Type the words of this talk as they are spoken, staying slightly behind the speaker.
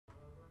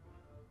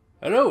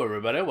Hello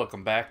everybody,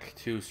 welcome back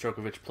to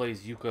Strokovich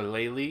Plays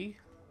Yooka-Laylee.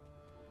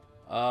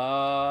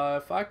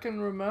 If I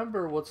can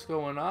remember what's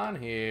going on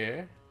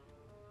here.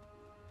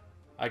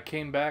 I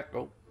came back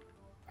to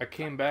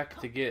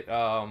get,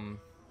 that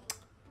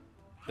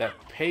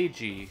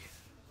pagey,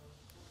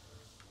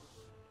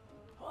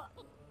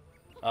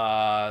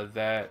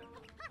 that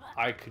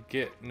I could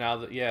get now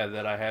that, yeah,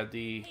 that I had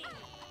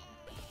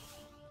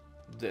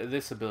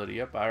this ability.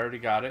 Yep, I already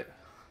got it.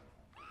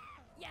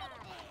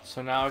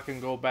 So now I can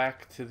go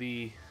back to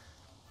the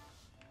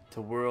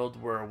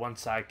world where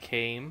once I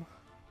came.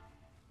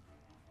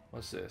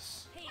 What's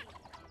this?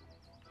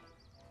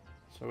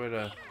 So wait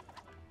a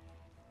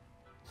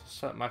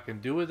something I can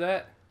do with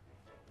that?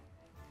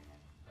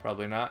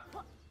 Probably not.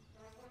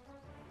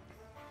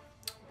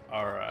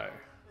 All right.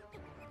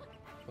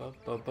 Bum,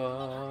 bum,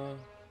 bum.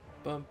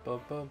 Bum,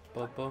 bum, bum,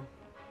 bum, bum.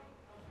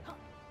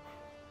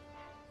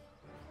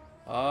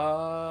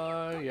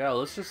 Yeah,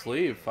 let's just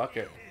leave. Fuck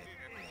it.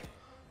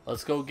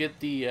 Let's go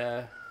get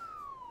the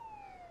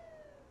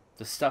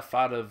stuff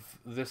out of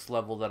this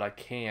level that I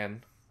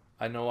can.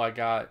 I know I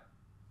got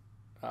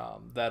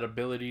that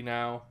ability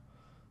now.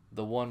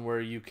 The one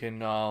where you can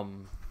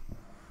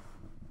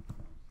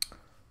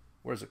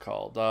where's it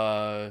called?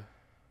 Oh,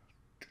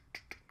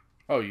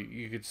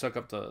 you could suck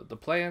up the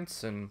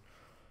plants and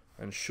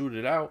shoot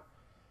it out.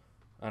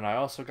 And I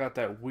also got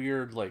that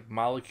weird like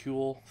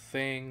molecule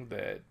thing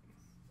that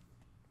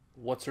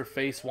what's her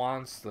face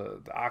wants, the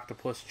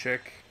octopus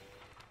chick.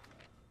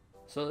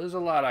 So there's a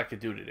lot I could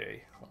do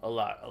today. A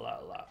lot.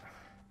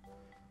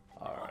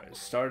 Alright,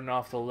 starting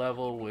off the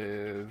level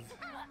with...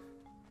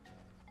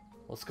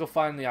 Let's go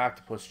find the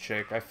octopus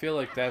chick. I feel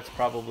like that's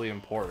probably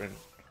important.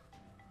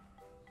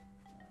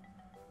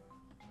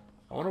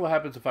 I wonder what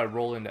happens if I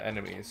roll into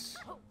enemies.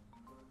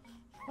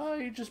 Oh,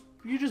 you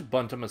just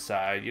bunt them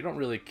aside. You don't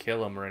really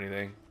kill them or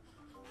anything.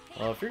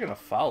 Well, if you're gonna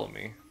follow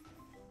me...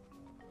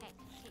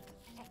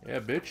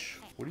 Yeah, bitch.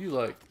 What do you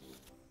like?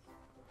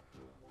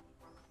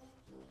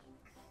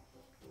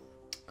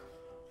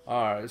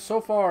 Alright,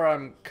 so far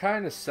I'm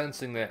kind of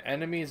sensing that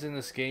enemies in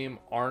this game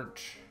aren't,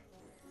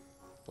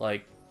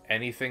 like,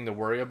 anything to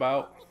worry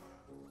about,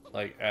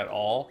 like, at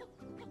all.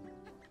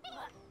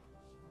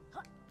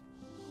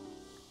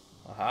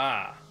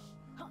 Aha!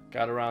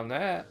 Got around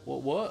that.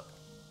 What?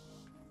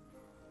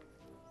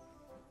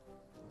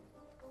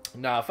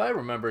 Now, if I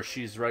remember,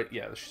 she's right,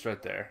 yeah, she's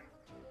right there.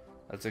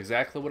 That's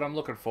exactly what I'm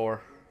looking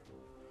for.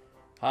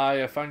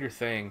 Hi, I found your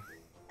thing.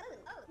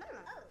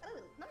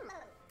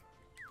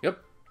 Yep.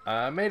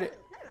 I made it.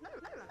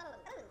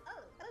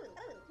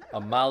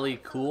 A Molly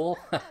cool?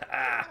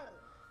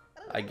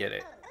 I get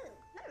it.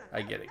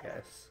 I get it,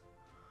 guys.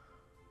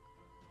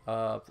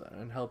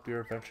 And help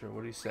your adventure.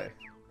 What do you say?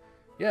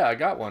 Yeah, I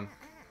got one.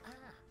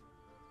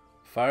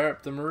 Fire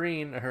up the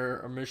marine,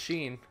 her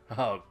machine.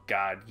 Oh,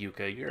 God,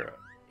 Yuka, you're an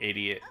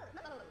idiot.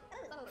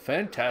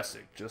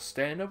 Fantastic. Just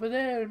stand over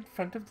there in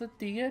front of the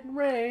DN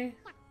Ray.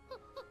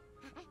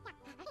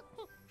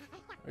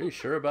 Are you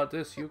sure about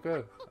this,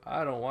 Yuka?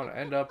 I don't want to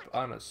end up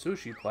on a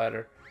sushi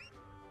platter.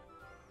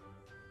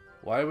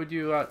 Why would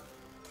you,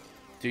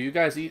 do you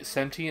guys eat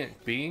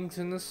sentient beings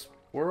in this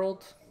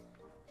world?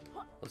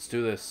 Let's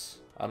do this.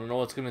 I don't know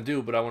what's gonna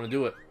do, but I want to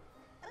do it.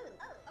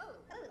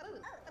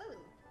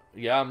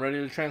 Yeah, I'm ready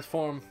to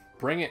transform.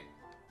 Bring it.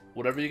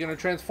 Whatever you're gonna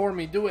transform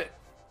me, do it.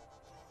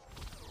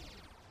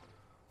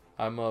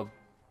 I'm a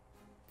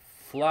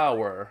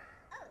flower.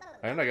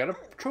 And I got a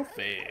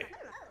trophy.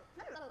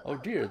 Oh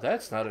dear,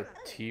 that's not a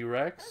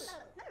T-Rex.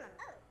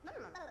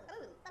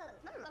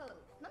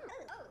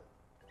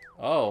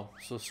 Oh,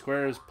 so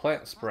square is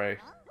plant spray.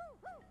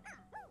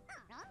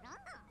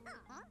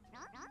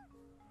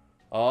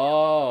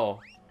 Oh,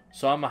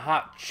 so I'm a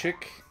hot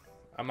chick.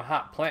 I'm a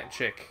hot plant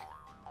chick.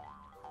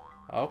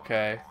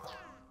 Okay,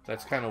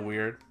 that's kind of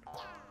weird.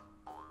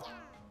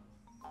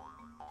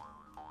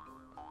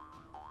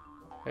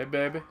 Hey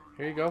baby,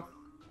 here you go.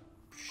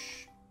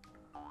 Shh.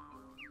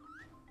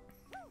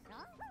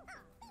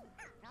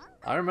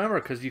 I remember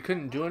because you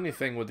couldn't do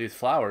anything with these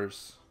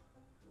flowers.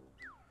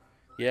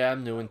 Yeah,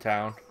 I'm new in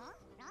town.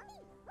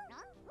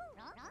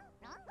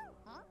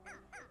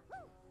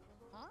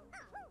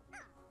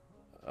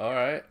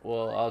 Alright,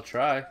 well, I'll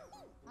try.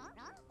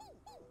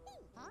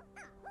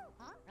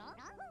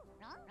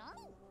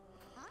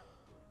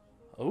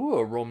 Ooh,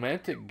 a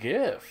romantic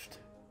gift.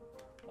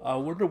 I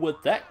wonder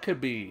what that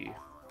could be.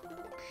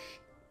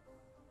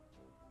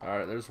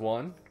 Alright, there's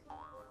one.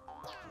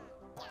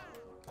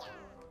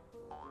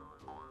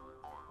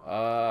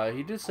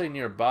 He did say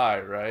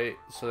nearby, right?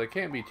 So they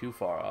can't be too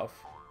far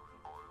off.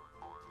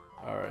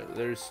 Alright,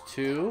 there's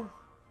two.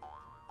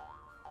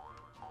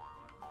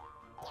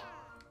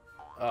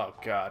 Oh,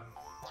 God.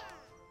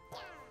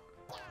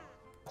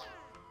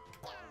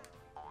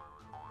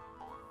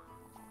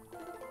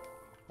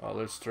 Oh,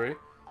 there's three.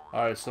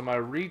 Alright, so my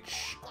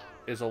reach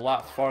is a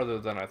lot farther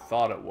than I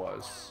thought it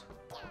was.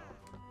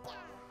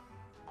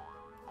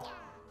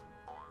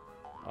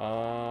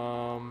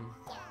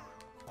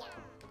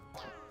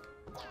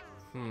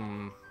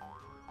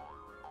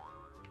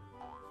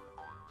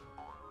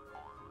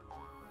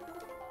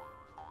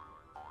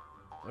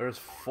 There's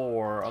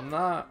 4. I'm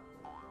not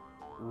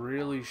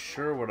really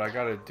sure what I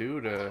gotta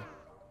do to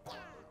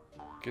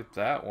get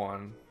that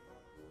one.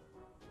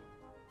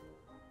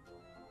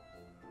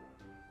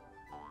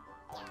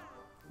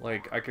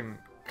 Like, I can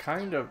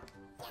kind of...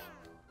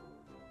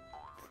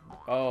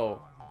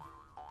 Oh.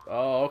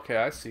 Oh, okay,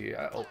 I see.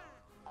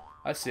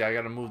 I see, I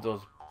gotta move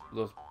those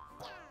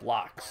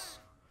blocks.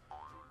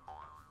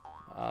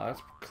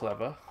 That's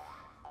clever.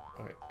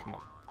 Okay, come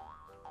on.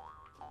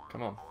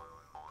 Come on.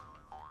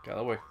 Get out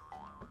of the way.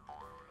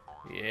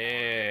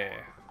 Yeah.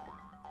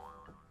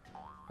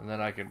 And then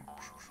I can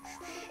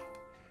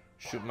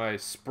shoot my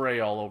spray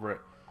all over it.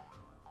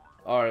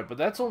 Alright, but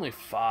that's only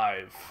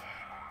 5.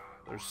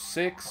 There's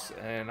 6,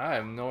 and I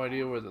have no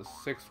idea where the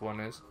 6th one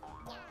is.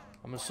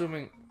 I'm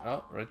assuming...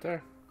 Oh, right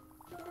there.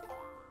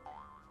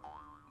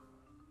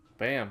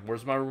 Bam.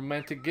 Where's my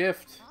romantic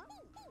gift?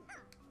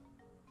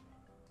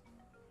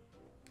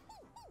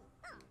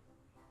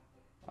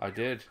 I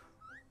did.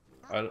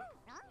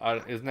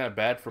 Isn't that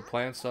bad for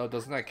plants, though?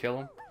 Doesn't that kill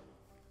them?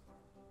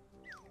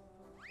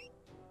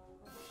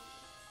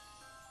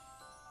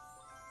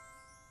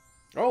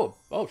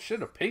 Oh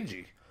shit, a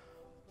Pagey.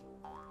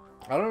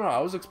 I don't know. I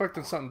was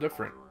expecting something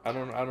different. I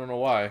don't know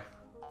why.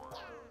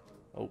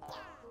 Oh,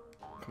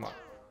 come on,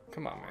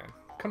 man,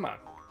 come on,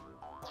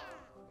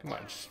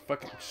 just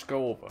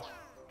go over,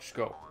 just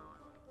go.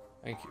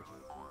 Thank you.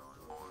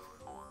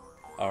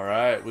 All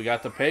right, we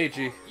got the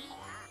Pagey.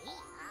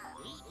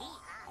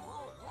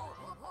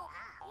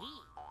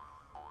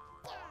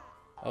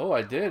 Oh,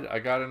 I did. I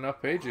got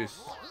enough pages.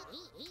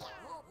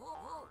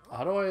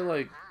 How do I,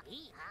 like...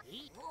 Is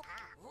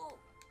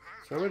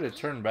there a way to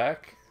turn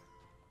back?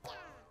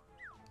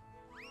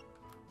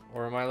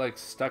 Or am I, like,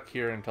 stuck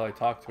here until I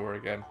talk to her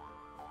again?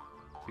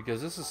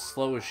 Because this is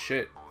slow as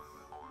shit.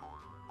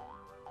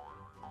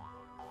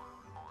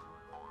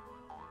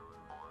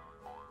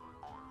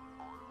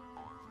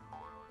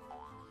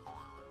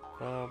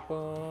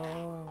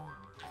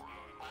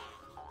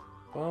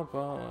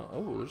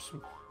 Oh,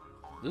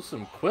 there's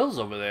some quills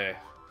over there.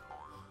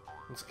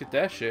 Let's get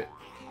that shit.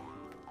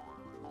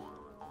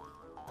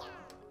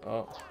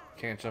 Oh,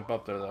 can't jump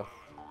up there though.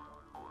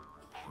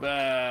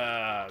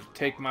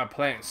 Take my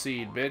plant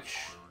seed, bitch.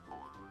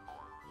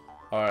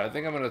 Alright, I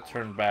think I'm gonna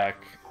turn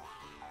back.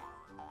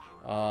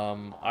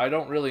 I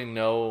don't really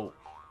know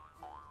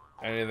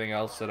anything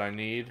else that I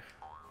need.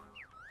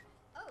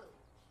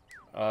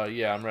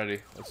 Yeah, I'm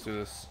ready. Let's do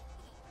this.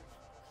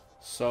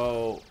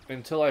 So,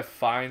 until I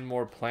find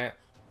more plant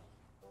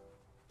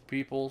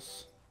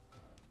peoples,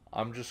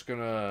 I'm just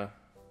gonna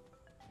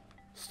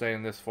stay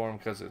in this form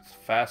because it's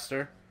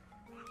faster.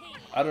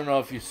 I don't know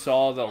if you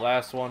saw the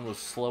last one was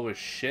slow as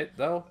shit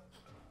though.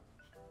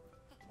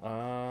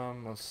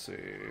 Let's see.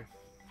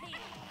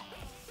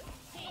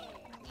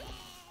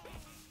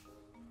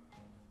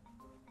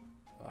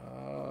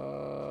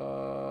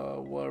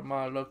 What am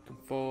I looking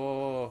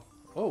for?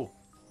 Oh,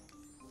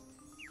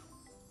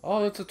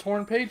 it's a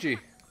torn Pagey.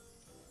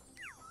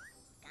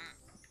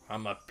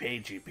 I'm a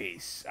Pagey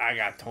piece. I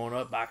got torn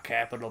up by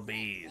capital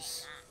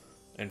B's.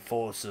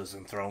 Enforcers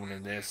and thrown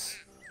in this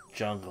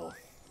jungle.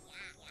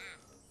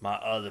 My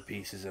other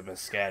pieces have been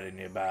scattered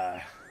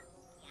nearby.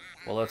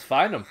 Well, let's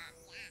find them.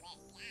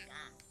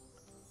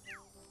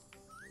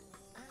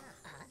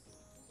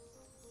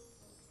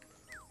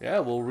 Yeah,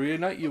 we'll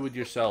reunite you with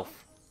yourself.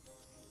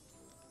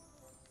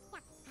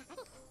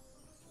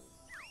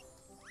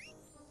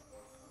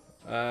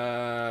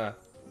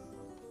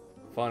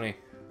 Funny.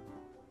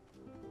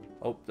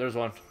 Oh, there's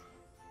one.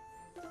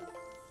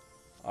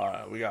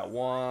 Alright, we got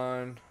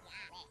one.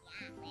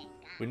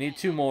 We need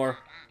 2 more.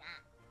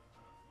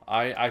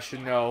 I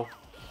should know.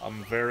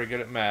 I'm very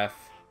good at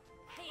math.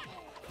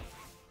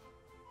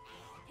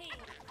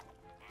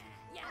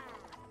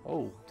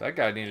 Oh, that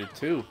guy needed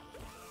 2.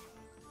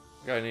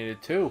 That guy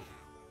needed 2.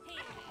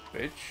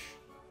 Bitch.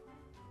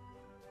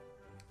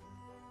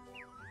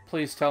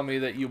 Please tell me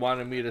that you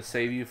wanted me to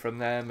save you from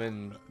them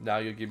and now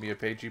you'll give me a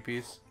Pagey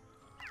piece.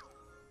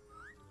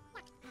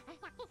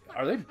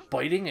 Are they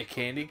biting a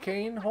candy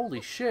cane? Holy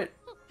shit.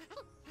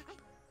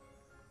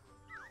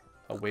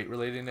 A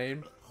weight-related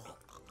name?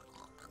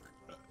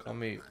 Call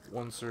me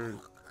one Sir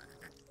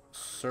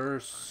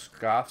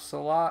Scoffs a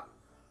lot.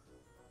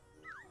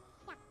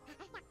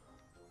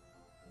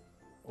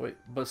 Wait,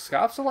 but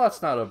Scoffs a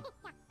lot's not a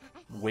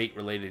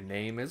weight-related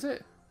name, is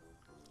it?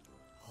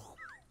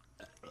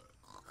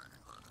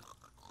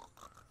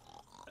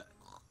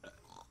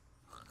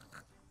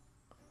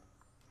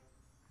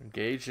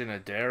 Engaged in a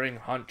daring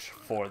hunt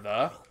for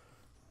the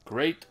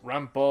Great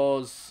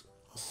Rampo's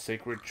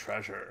sacred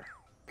treasure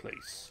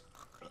place.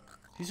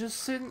 He's just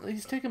sitting,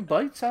 he's taking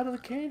bites out of the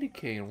candy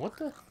cane. What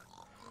the?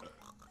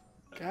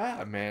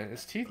 God, man,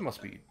 his teeth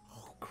must be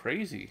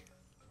crazy.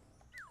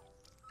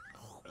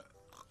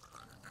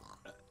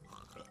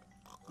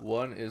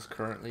 One is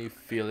currently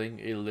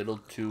feeling a little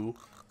too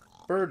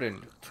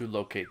burdened to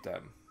locate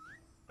them.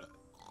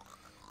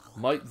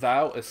 Might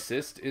thou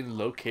assist in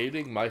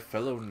locating my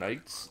fellow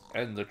knights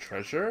and the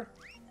treasure?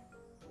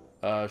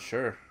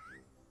 Sure.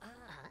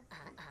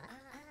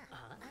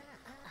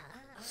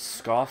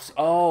 Scoffs.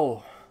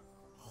 Oh.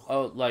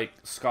 Oh, like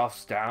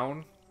scoffs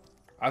down?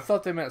 I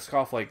thought they meant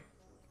scoff like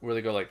where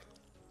they go like,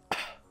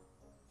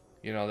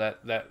 you know,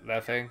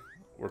 that thing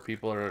where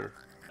people are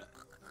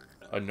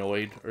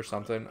annoyed or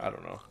something. I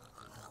don't know.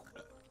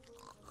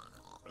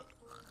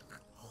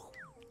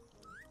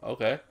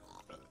 Okay.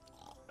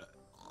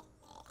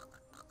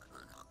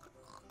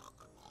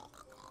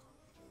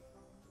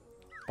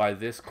 By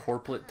this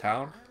corplet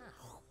town?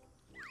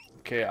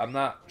 Okay, I'm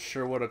not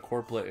sure what a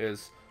corplet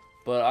is,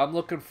 but I'm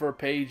looking for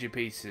pagey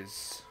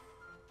pieces.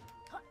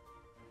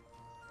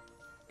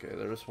 Okay,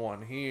 there's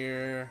one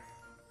here.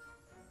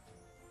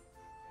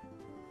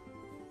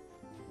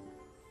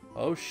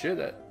 Oh shit,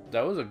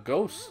 that was a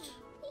ghost.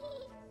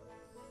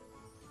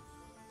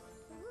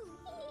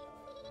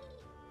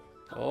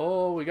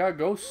 Oh, we got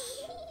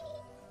ghosts.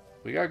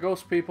 We got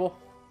ghost people.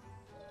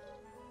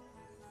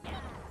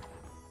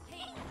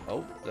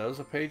 Oh, that was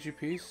a pagey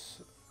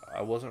piece.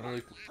 I wasn't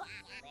really...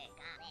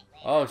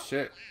 Oh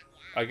shit.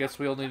 I guess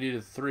we only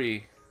needed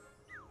 3.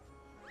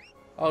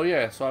 Oh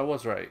yeah, so I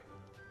was right.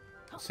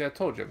 See, I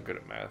told you I'm good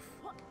at math.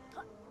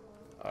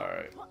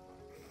 Alright.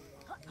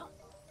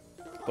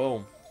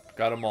 Boom.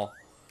 Got them all.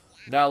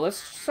 Now let's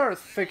start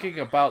thinking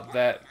about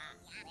that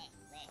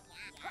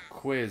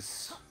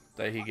quiz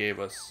that he gave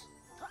us.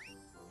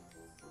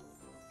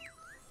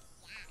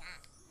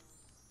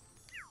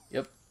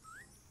 Yep.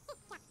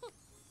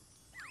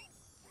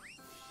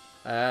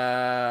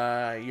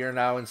 You're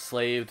now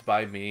enslaved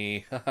by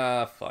me.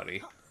 Haha,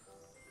 funny.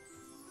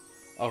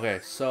 Okay,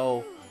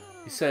 so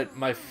he said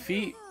my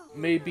feet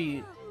may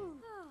be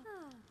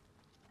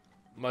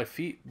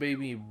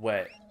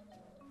wet,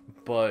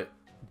 but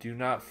do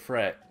not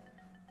fret,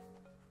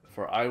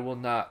 for I will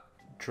not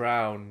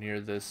drown near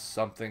this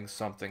something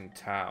something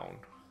town.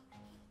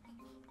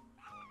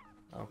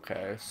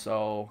 Okay,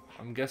 so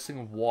I'm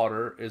guessing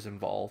water is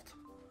involved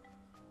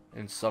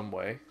in some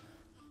way.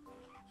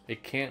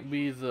 It can't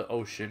be the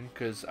ocean,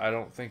 because I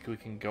don't think we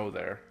can go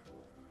there.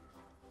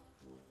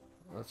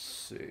 Let's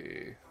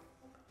see.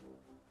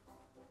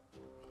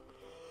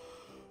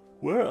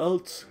 Where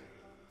else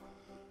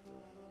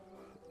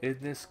in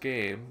this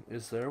game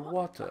is there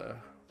water?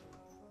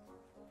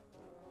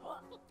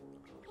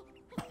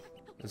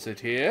 Is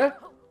it here?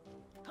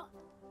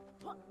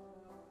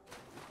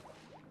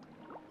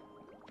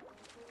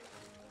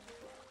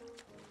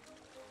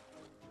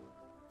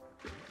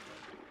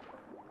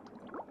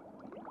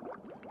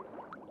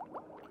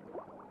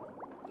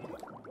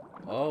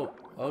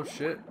 Oh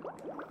shit.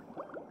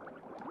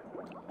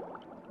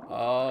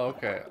 Oh,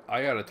 okay.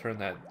 I gotta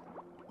turn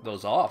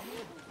those off.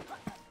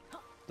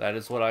 That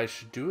is what I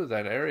should do with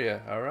that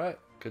area. Alright,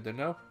 good to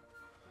know.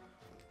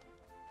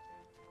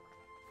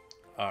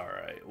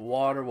 Alright,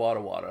 water,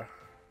 water, water.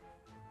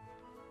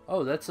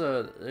 Oh,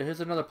 here's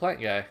another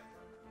plant guy.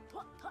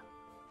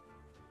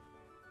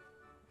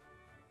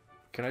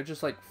 Can I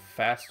just like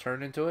fast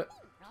turn into it?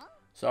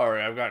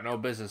 Sorry, I've got no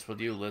business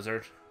with you,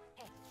 lizard.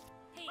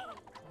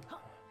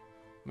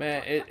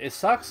 Man, it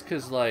sucks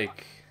because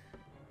like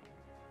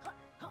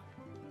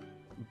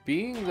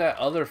being that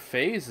other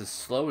phase is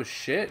slow as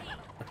shit.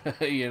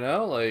 You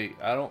know,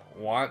 like I don't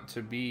want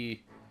to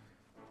be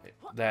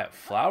that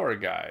flower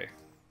guy.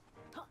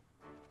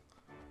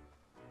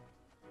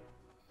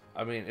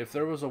 I mean, if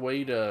there was a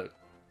way to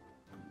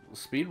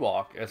speed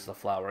walk as the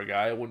flower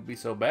guy, it wouldn't be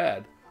so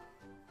bad.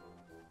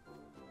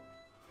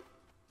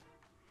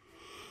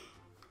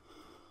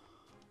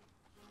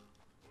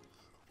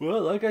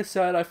 Well, like I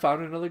said, I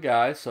found another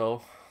guy,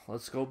 so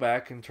let's go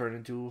back and turn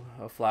into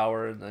a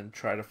flower and then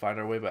try to find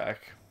our way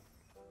back.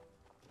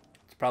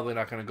 It's probably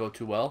not going to go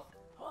too well.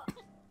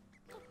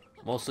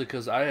 Mostly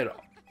because I've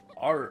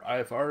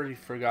already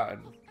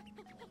forgotten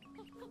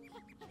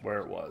where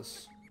it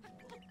was.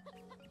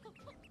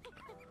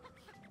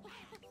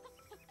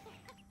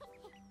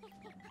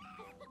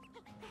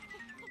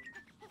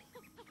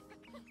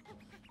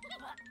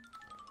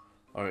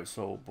 Alright,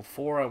 so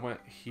before I went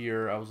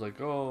here, I was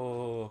like,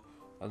 oh...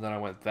 And then I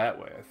went that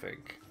way, I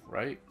think.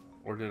 Right?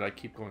 Or did I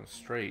keep going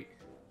straight?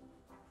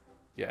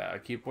 Yeah,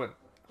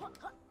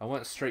 I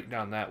went straight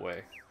down that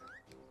way.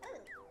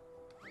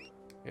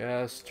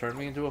 Yes, turn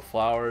me into a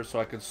flower so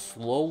I can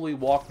slowly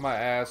walk my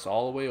ass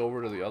all the way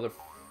over to the other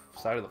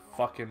side of the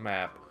fucking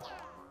map.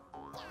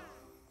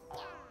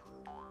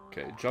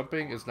 Okay,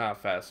 jumping is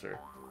not faster.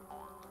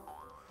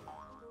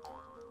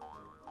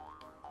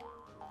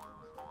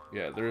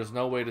 Yeah, there is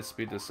no way to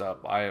speed this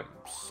up. I am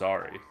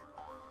sorry.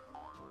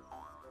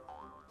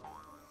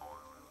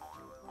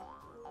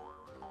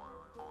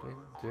 Ding,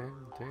 ding,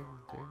 ding,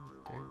 ding,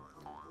 ding.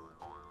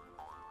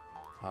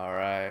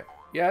 Alright.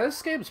 Yeah,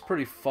 this game's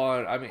pretty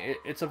fun. I mean,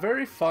 it's a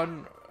very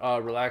fun,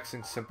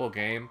 relaxing, simple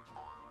game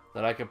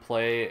that I can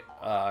play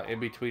in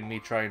between me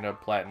trying to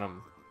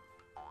platinum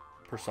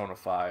Persona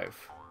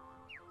 5.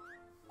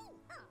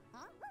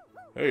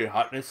 Hey,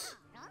 hotness.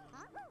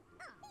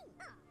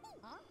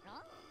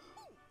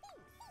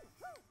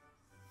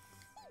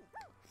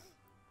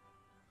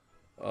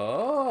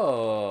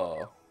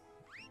 Oh.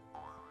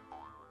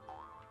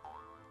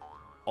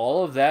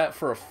 All of that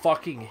for a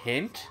fucking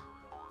hint?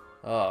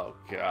 Oh,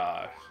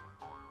 gosh.